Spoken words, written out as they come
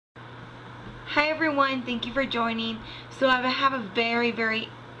Hi everyone, thank you for joining. So I have a very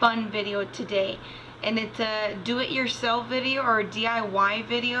fun video today, and it's a do-it-yourself video or a DIY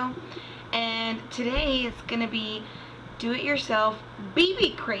video. And today it's gonna be do-it-yourself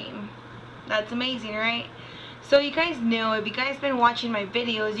BB cream. That's amazing, right? So you guys know, if you guys been watching my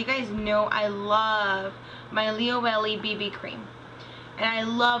videos, you guys know I love my Leo Belly BB cream. And I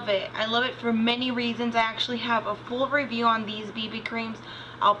love it. I love it for many reasons. I actually have a full review on these BB creams.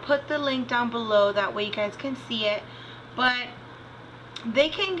 I'll put the link down below, that way you guys can see it. But they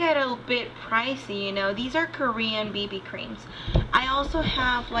can get a bit pricey, you know. These are Korean BB creams. I also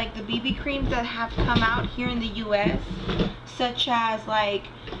have like the BB creams that have come out here in the US, such as like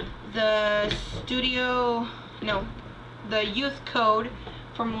the Youth Code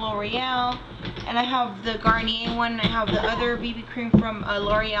from L'Oreal, and I have the Garnier one, and I have the other BB cream from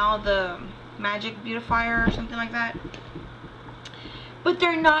L'Oreal, the Magic Beautifier or something like that. But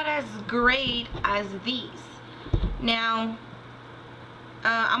they're not as great as these. Now,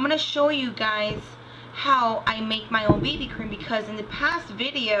 I'm going to show you guys how I make my own BB cream, because in the past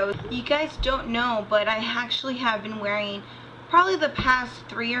videos, you guys don't know, but I actually have been wearing, probably the past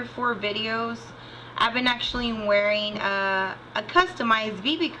 3 or 4 videos, I've been actually wearing a customized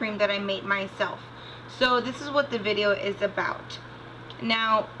BB cream that I made myself. So this is what the video is about.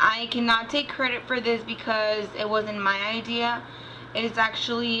 Now, I cannot take credit for this because it wasn't my idea. It's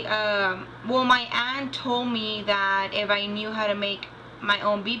actually, well, my aunt told me that if I knew how to make my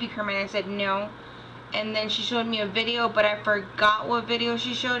own BB cream, and I said no. And then she showed me a video, but I forgot what video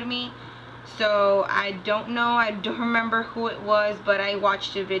she showed me. So I don't know, I don't remember who it was, but I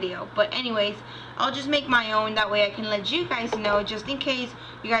watched a video. But anyways, I'll just make my own, that way I can let you guys know, just in case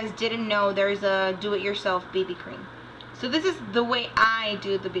you guys didn't know there's a do-it-yourself BB cream. So this is the way I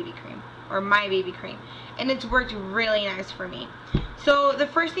do the BB cream, or my BB cream, and it's worked really nice for me. So the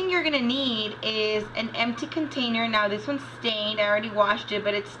first thing you're gonna need is an empty container. Now this one's stained, I already washed it,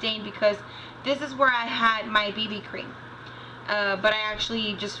 but it's stained because this is where I had my BB cream. But I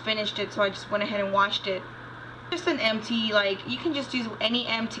actually just finished it, so I just went ahead and washed it. Just an empty, like, you can just use any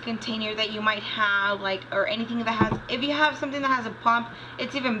empty container that you might have, like, or anything that has, if you have something that has a pump,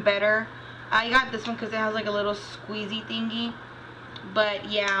 it's even better. I got this one because it has like a little squeezy thingy, but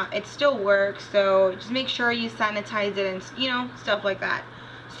yeah, it still works. So just make sure you sanitize it and, you know, stuff like that.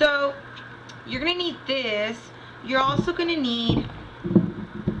 So you're gonna need this. You're also gonna need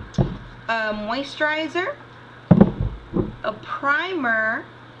a moisturizer, a primer,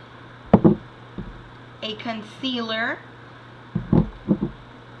 a concealer,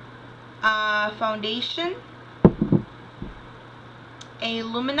 a foundation, a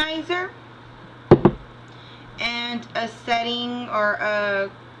luminizer, and a setting, or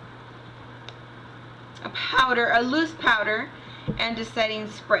a powder, a loose powder, and a setting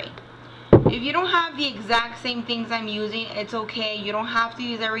spray. If you don't have the exact same things I'm using, it's okay. You don't have to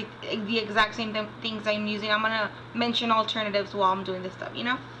use the exact same things I'm using. I'm gonna mention alternatives while I'm doing this stuff, you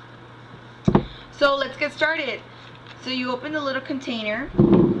know. So let's get started. So you open the little container,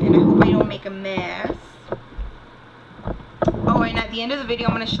 and I hope I don't make a mess. Oh, and at the end of the video,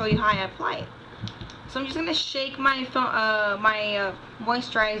 I'm gonna show you how I apply it. So I'm just gonna shake my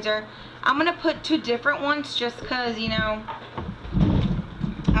moisturizer. I'm gonna put 2 different ones just because, you know,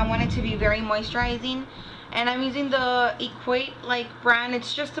 I want it to be very moisturizing. And I'm using the Equate brand.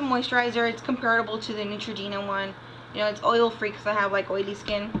 It's just a moisturizer. It's comparable to the Neutrogena one. You know, it's oil free because I have like oily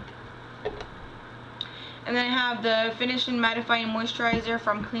skin. And then I have the Finish and Mattifying Moisturizer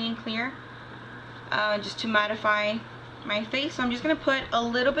from Clean & Clear, just to mattify my face. So I'm just gonna put a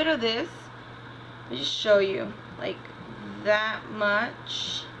little bit of this. Let me just show you, like that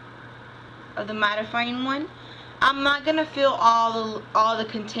much of the mattifying one. I'm not gonna fill all the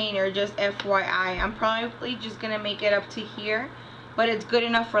container, just FYI. I'm probably just gonna make it up to here, but it's good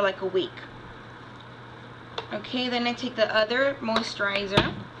enough for like a week. Okay, then I take the other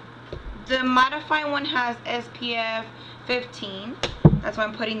moisturizer. The mattifying one has SPF 15. That's why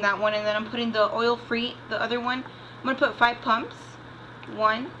I'm putting that one, and then I'm putting the oil free, the other one. I'm gonna put 5 pumps.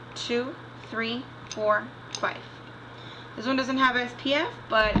 1, 2, 3, 4, 5. This one doesn't have SPF,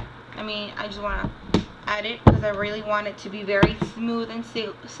 but I mean, I just want to add it because I really want it to be very smooth and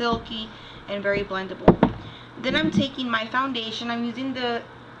silky and very blendable. Then I'm taking my foundation. I'm using the,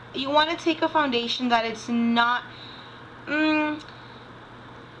 you want to take a foundation that it's not,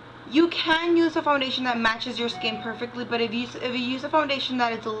 you can use a foundation that matches your skin perfectly, but if you use a foundation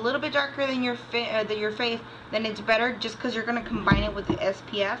that is a little bit darker than your face, then it's better, just because you're going to combine it with the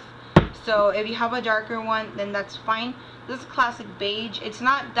SPF. So if you have a darker one, then that's fine. This is classic beige. It's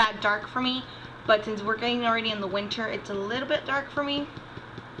not that dark for me, but since we're getting already in the winter, it's a little bit dark for me.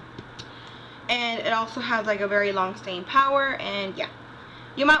 and it also has like a very long staying power. And yeah,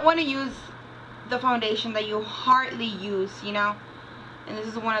 you might want to use the foundation that you hardly use, you know. And this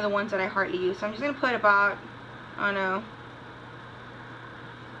is one of the ones that I hardly use, so I'm just gonna put about, I don't know,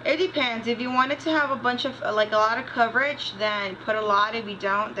 it depends. If you want it to have a bunch of like a lot of coverage, then put a lot. If you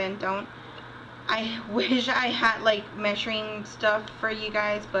don't, then don't. I wish I had like measuring stuff for you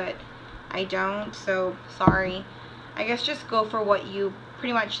guys, but I don't, so sorry. I guess just go for what you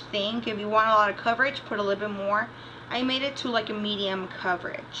pretty much think. If you want a lot of coverage, put a little bit more. I made it to like a medium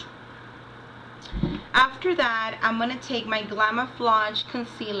coverage. After that, I'm going to take my Glamouflage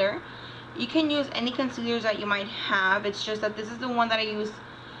concealer. You can use any concealers that you might have. It's just that this is the one that I use.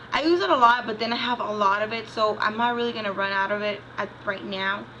 I use it a lot, but then I have a lot of it, so I'm not really going to run out of it right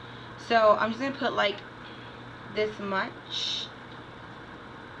now. So I'm just going to put like this much.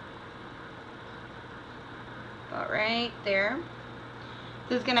 About right there.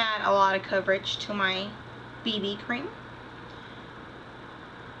 This is going to add a lot of coverage to my BB cream.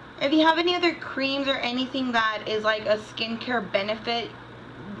 If you have any other creams or anything that is like a skincare benefit,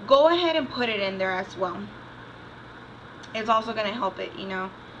 go ahead and put it in there as well. It's also going to help it, you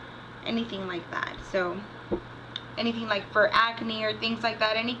know, anything like that. So anything like for acne or things like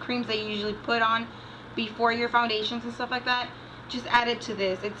that, any creams that you usually put on before your foundations and stuff like that, just add it to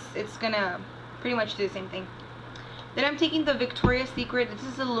this. It's going to pretty much do the same thing. Then I'm taking the Victoria's Secret. This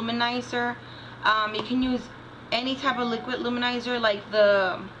is a luminizer. You can use any type of liquid luminizer, like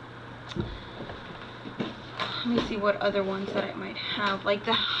the, let me see what other ones that I might have, like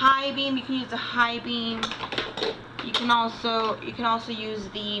the High Beam. You can use the High Beam. You can also use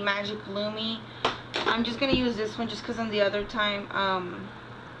the Magic Lumi. I'm just gonna use this one just because on the other time,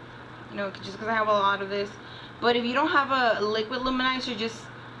 you know, just because I have a lot of this. But if you don't have a liquid luminizer, just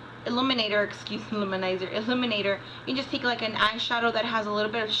illuminator, illuminator, you can just take like an eyeshadow that has a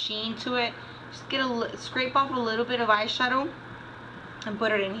little bit of sheen to it. Just scrape off a little bit of eyeshadow and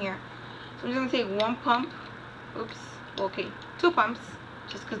put it in here. So I'm just gonna take one pump. Oops. Okay, 2 pumps,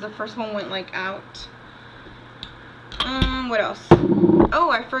 just because the first one went like out. What else? Oh,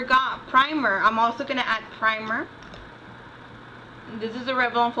 I forgot primer. I'm also gonna add primer. This is a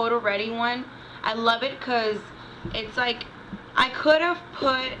Revlon Photo Ready one. I love it because it's like, I could have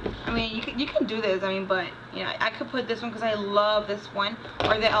put, I mean, you can do this, I mean, but you know, I could put this one because I love this one,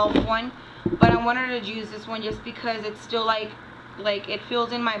 or the e.l.f. one, but I wanted to use this one just because it's still like it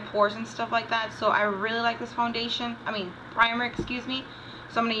fills in my pores and stuff like that. So I really like this foundation, I mean primer, excuse me.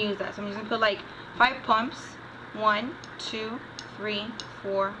 So I'm gonna use that. So I'm just gonna put like 5 pumps. 1, 2, 3,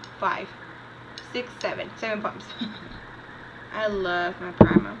 4, 5, 6, 7 pumps. I love my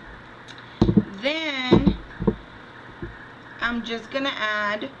primer. Then I'm just gonna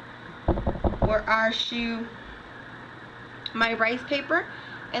add, or arshu, my rice paper,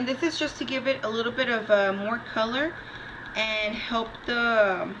 and this is just to give it a little bit of more color and help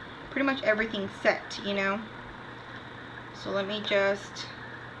the pretty much everything set, you know. So let me just,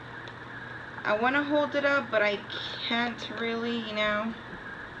 I want to hold it up, but I can't really, you know.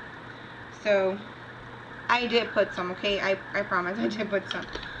 So I did put some, okay, I promise I did put some,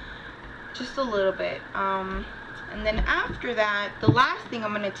 just a little bit. And then after that, the last thing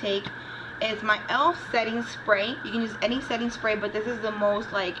I'm going to take is my e.l.f. setting spray. You can use any setting spray, but this is the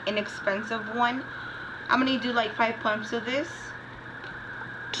most like inexpensive one. I'm going to do like 5 pumps of this.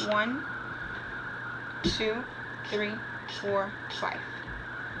 1, 2, 3, 4, 5.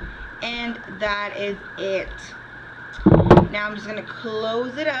 And that is it. Now I'm just going to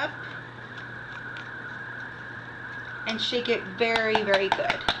close it up and shake it very, very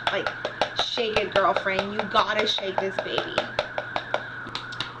good. Like, shake it, girlfriend. You gotta shake this baby.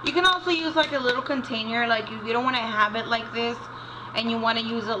 You can also use like a little container, like if you don't want to have it like this and you want to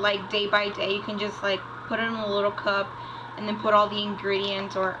use it like day by day, you can just like put it in a little cup and then put all the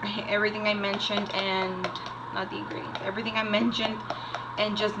ingredients or everything I mentioned, and not the ingredients, everything I mentioned,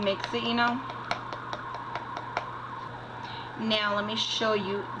 and just mix it, you know. Now let me show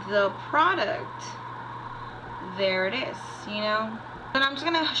you the product. There it is, you know. And I'm just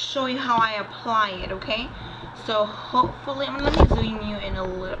gonna show you how I apply it, okay? So hopefully, let me zoom you in a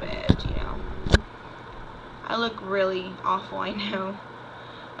little bit, you know. I look really awful, I know.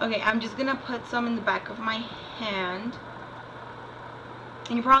 Okay, I'm just gonna put some in the back of my hand.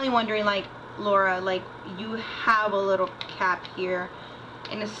 And you're probably wondering, like, Laura, like, you have a little cap here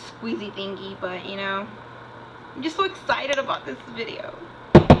and a squeezy thingy, but you know, I'm just so excited about this video.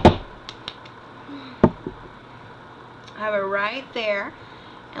 I have it right there,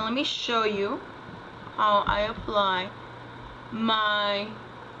 and let me show you how I apply my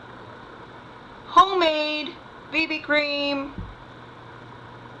homemade BB cream.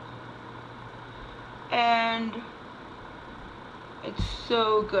 and it's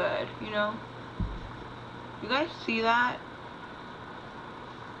so good, you know. You guys see that?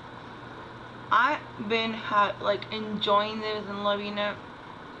 I've been like enjoying this and loving it.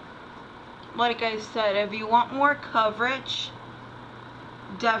 Like I said, if you want more coverage,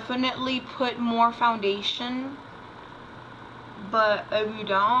 definitely put more foundation. But if you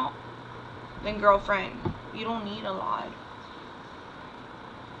don't, then girlfriend, you don't need a lot.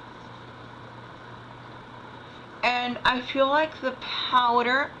 And I feel like the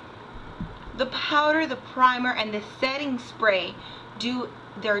powder, the primer, and the setting spray do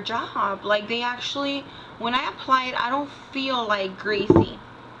their job. Like, they actually, when I apply it, I don't feel like greasy.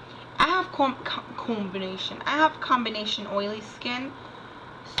 I have combination oily skin,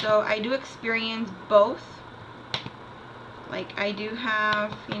 so I do experience both. Like, I do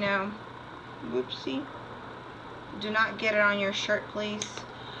have, you know, whoopsie, do not get it on your shirt, please.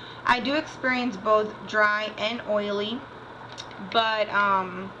 I do experience both dry and oily, but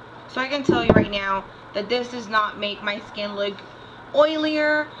so I can tell you right now that this does not make my skin look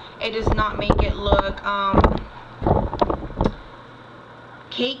oilier. It does not make it look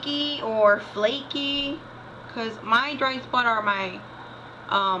cakey or flaky, because my dry spot are my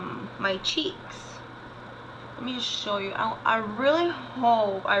my cheeks. Let me just show you. I really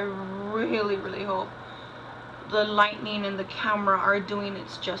hope, I really hope the lighting and the camera are doing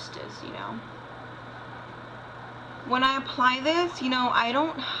its justice, you know. When I apply this, you know, I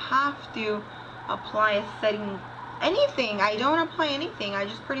don't have to apply a setting anything. I don't apply anything. I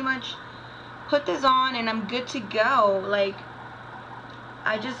just pretty much put this on and I'm good to go. Like,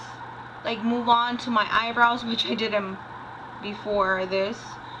 I just like move on to my eyebrows, which I did before this,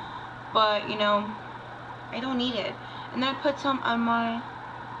 but you know, I don't need it. And then I put some on my,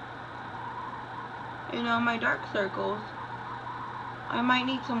 you know, my dark circles. I might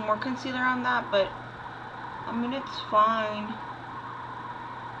need some more concealer on that, but I mean, it's fine.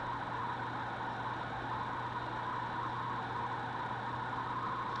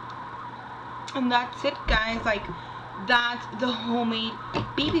 And that's it, guys. Like, that's the homemade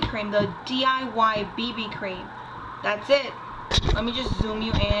BB cream, the DIY BB cream. That's it. Let me just zoom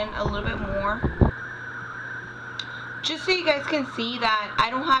you in a little bit more, just so you guys can see that I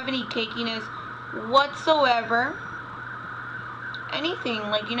don't have any cakiness whatsoever. Anything,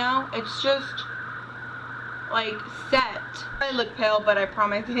 like, you know, it's just like set. I look pale, but I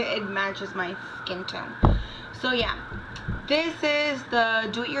promise it matches my skin tone. So yeah, this is the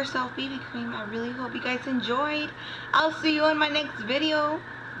do-it-yourself BB cream. I really hope you guys enjoyed. I'll see you in my next video.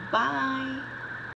 Bye.